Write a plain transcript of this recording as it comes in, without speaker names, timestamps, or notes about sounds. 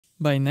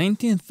By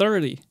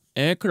 1930,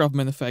 aircraft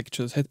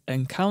manufacturers had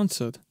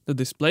encountered the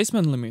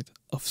displacement limit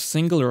of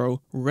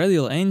single-row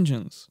radial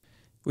engines,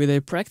 with a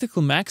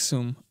practical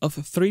maximum of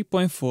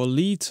 3.4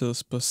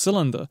 liters per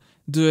cylinder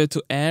due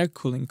to air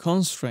cooling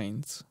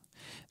constraints.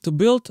 To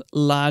build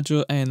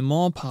larger and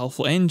more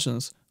powerful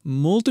engines,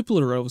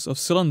 multiple rows of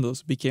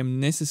cylinders became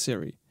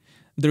necessary.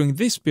 During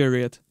this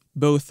period,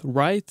 both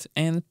Wright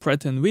and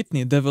Pratt &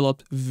 Whitney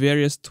developed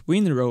various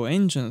twin-row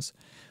engines,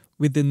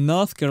 with the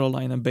North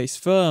Carolina-based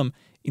firm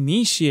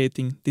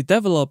initiating the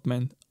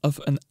development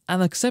of an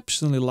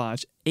unexceptionally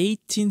large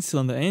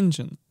 18-cylinder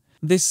engine.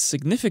 This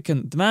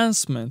significant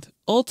advancement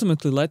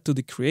ultimately led to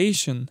the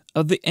creation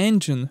of the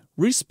engine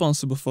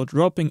responsible for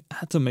dropping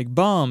atomic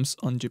bombs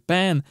on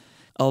Japan,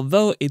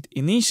 although it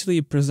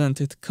initially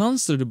presented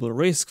considerable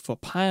risk for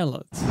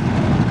pilots.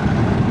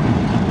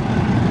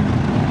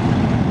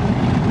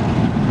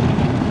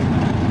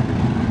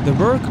 The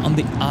work on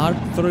the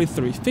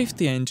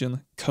R-3350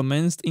 engine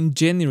commenced in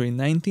January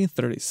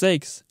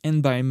 1936,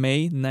 and by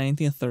May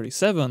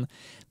 1937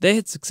 they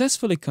had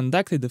successfully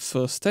conducted the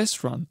first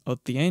test run of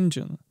the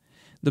engine.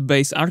 The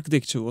base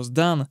architecture was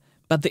done,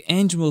 but the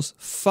engine was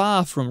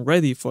far from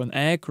ready for an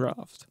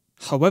aircraft.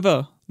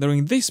 However,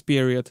 during this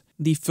period,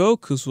 the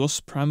focus was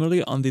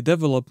primarily on the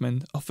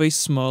development of a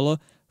smaller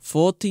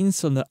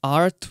 14-cylinder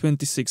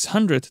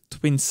R-2600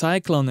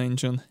 twin-cyclone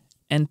engine,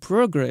 and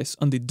progress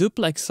on the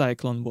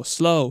Duplex-Cyclone was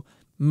slow,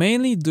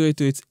 mainly due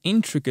to its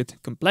intricate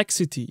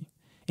complexity.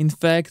 In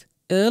fact,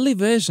 early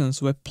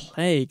versions were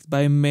plagued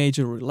by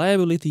major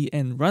reliability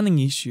and running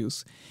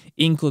issues,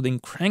 including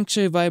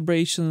crankshaft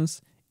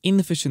vibrations,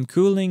 inefficient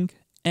cooling,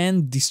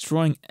 and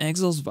destroying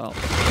exhaust valves.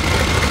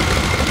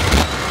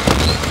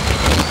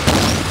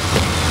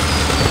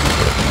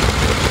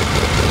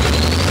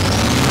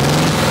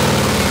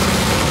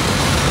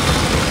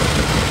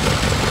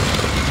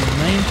 In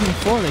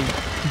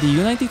 1940, the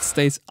United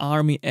States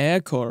Army Air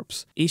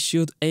Corps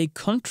issued a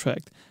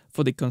contract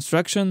for the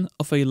construction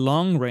of a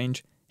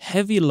long-range,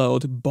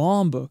 heavy-load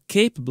bomber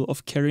capable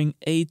of carrying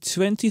a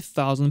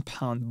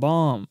 20,000-pound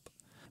bomb.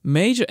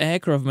 Major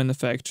aircraft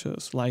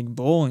manufacturers like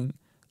Boeing,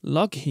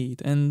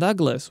 Lockheed, and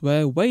Douglas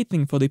were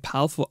waiting for the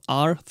powerful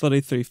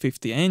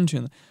R-3350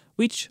 engine,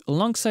 which,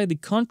 alongside the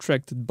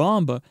contracted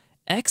bomber,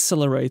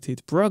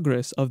 accelerated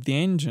progress of the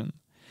engine.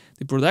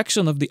 The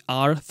production of the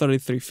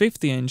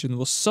R-3350 engine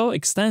was so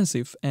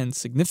extensive and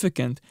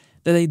significant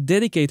that a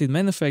dedicated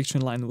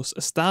manufacturing line was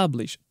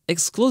established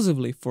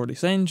exclusively for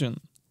this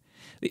engine.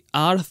 The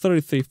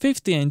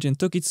R-3350 engine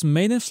took its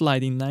maiden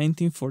flight in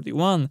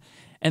 1941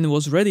 and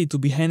was ready to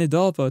be handed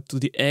over to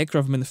the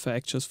aircraft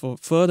manufacturers for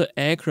further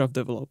aircraft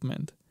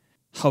development.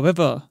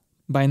 However,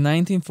 by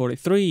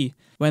 1943,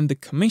 when the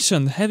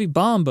commissioned heavy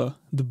bomber,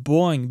 the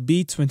Boeing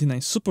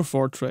B-29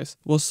 Superfortress,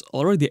 was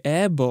already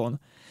airborne,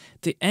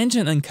 the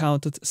engine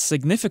encountered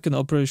significant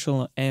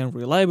operational and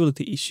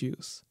reliability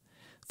issues.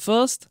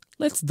 First,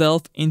 let's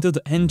delve into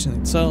the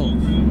engine itself.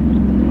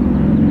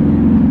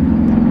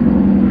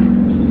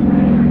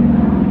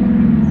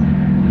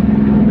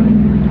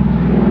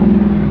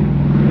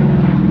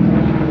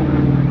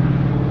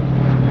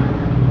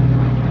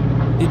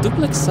 The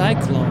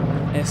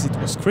Duplex-Cyclone, as it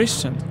was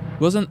christened,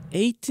 was an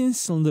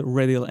 18-cylinder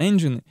radial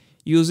engine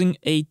using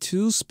a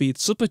 2-speed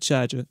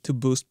supercharger to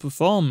boost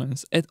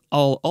performance at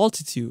all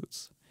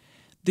altitudes.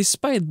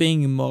 Despite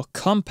being more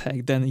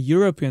compact than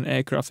European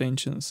aircraft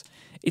engines,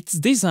 its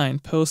design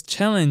posed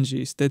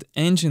challenges that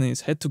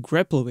engineers had to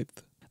grapple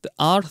with. The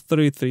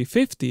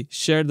R-3350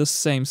 shared the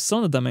same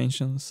cylinder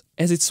dimensions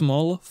as its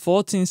small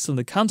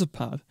 14-cylinder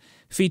counterpart,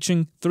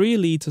 featuring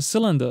 3-liter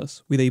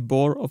cylinders with a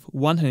bore of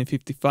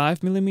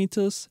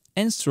 155mm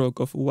and stroke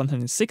of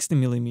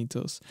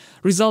 160mm,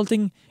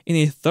 resulting in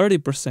a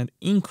 30%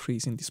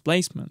 increase in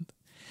displacement.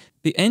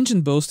 The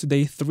engine boasted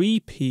a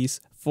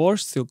 3-piece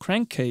forged steel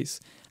crankcase,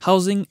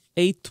 housing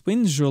a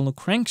twin-journal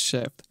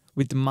crankshaft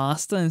with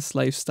master and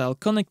slave style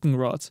connecting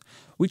rods,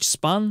 which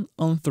spun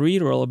on 3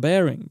 roller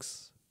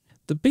bearings.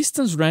 The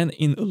pistons ran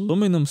in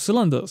aluminum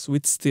cylinders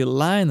with steel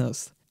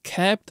liners,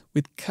 capped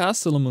with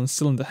cast aluminum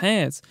cylinder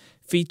heads,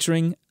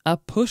 featuring a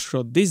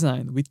pushrod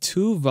design with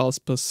 2 valves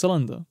per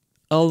cylinder.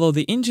 Although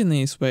the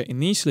engineers were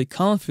initially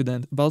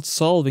confident about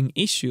solving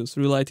issues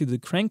related to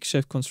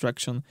crankshaft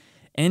construction,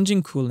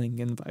 engine cooling,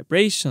 and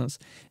vibrations,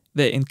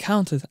 they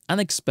encountered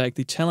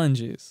unexpected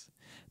challenges.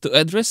 To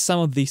address some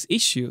of these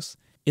issues,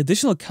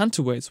 additional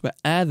counterweights were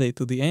added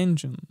to the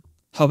engine.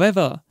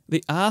 However,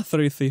 the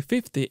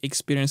R-3350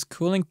 experienced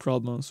cooling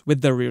problems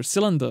with the rear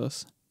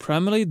cylinders,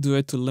 primarily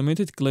due to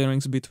limited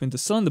clearance between the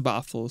cylinder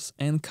baffles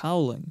and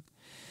cowling.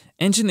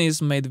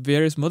 Engineers made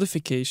various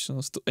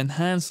modifications to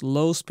enhance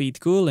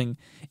low-speed cooling,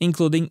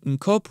 including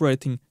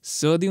incorporating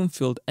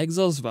sodium-filled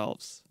exhaust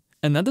valves.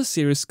 Another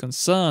serious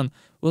concern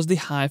was the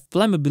high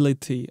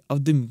flammability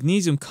of the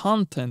magnesium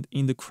content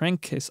in the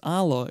crankcase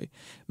alloy,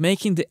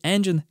 making the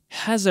engine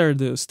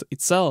hazardous to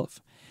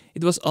itself.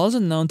 It was also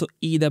known to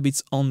eat up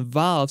its own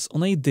valves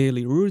on a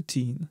daily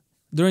routine.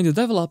 During the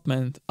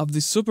development of the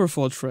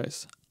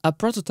Superfortress, A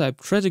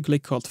prototype tragically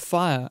caught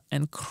fire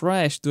and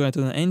crashed due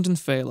to an engine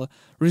failure,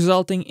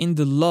 resulting in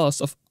the loss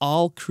of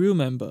all crew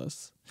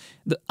members.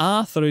 The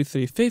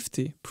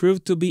R-3350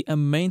 proved to be a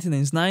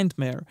maintenance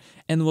nightmare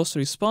and was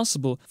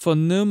responsible for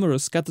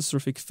numerous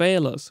catastrophic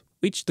failures,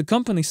 which the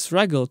company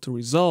struggled to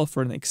resolve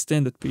for an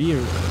extended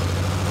period.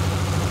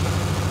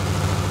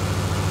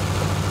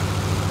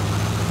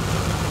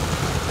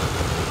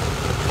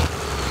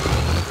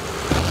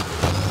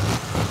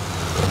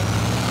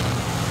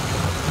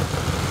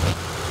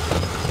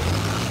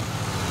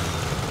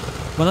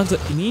 One of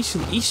the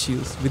initial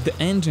issues with the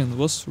engine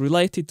was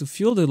related to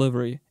fuel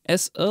delivery,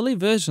 as early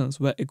versions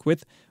were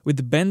equipped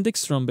with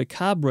Bendix rhombic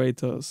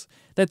carburetors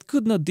that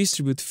could not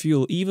distribute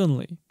fuel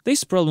evenly.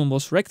 This problem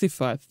was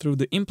rectified through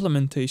the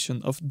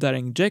implementation of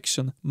direct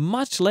injection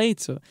much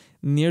later,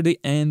 near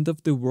the end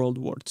of the World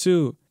War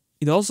II.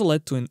 It also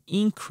led to an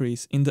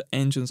increase in the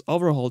engine's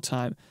overhaul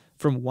time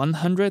from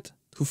 100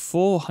 to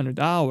 400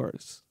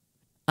 hours.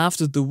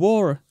 After the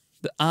war,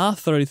 the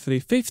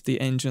R-3350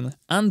 engine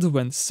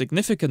underwent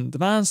significant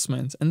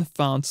advancements and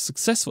found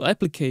successful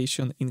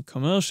application in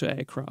commercial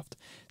aircraft,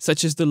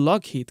 such as the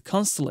Lockheed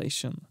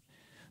Constellation.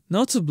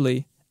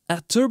 Notably,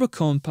 a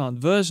turbo-compound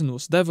version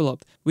was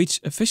developed which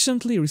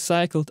efficiently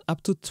recycled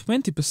up to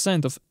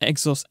 20% of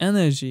exhaust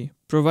energy,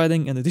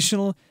 providing an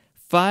additional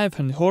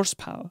 500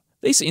 horsepower.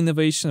 This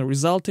innovation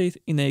resulted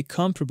in a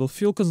comparable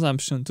fuel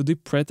consumption to the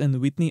Pratt &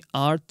 Whitney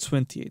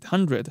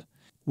R2800,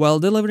 while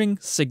delivering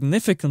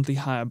significantly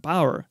higher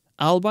power,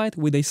 albeit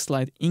with a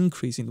slight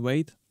increase in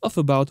weight of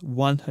about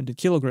 100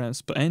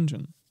 kg per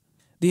engine.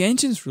 The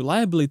engine's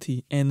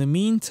reliability and the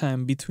mean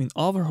time between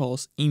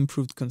overhauls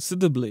improved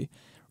considerably,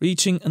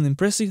 reaching an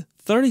impressive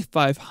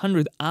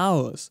 3,500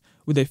 hours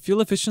with a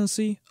fuel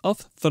efficiency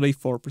of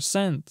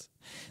 34%.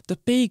 The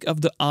peak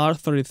of the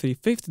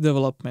R-3350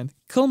 development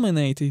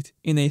culminated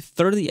in a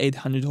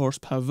 3,800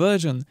 horsepower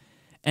version,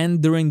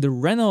 and during the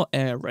Renault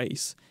Air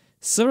race,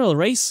 several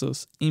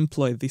racers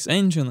employed this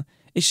engine,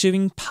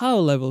 achieving power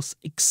levels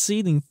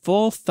exceeding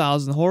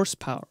 4,000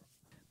 horsepower.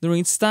 During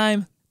its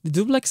time, the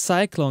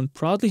Duplex-Cyclone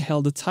proudly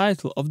held the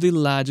title of the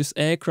largest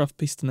aircraft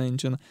piston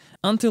engine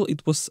until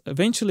it was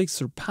eventually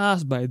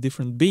surpassed by a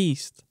different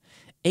beast,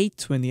 a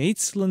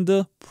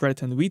 28-cylinder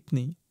Pratt &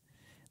 Whitney.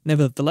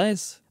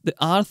 Nevertheless, the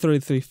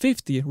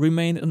R-3350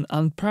 remained an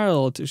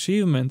unparalleled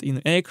achievement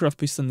in aircraft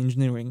piston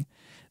engineering.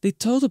 The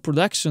total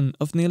production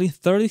of nearly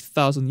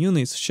 30,000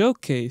 units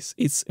showcased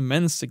its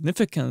immense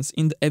significance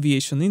in the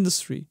aviation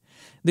industry.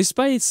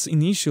 Despite its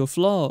initial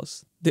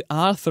flaws, the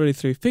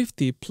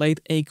R-3350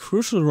 played a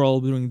crucial role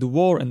during the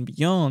war and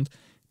beyond,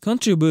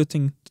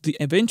 contributing to the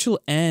eventual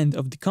end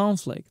of the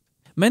conflict.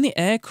 Many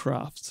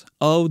aircraft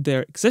owed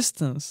their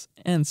existence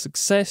and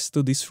success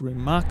to this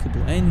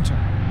remarkable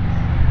engine.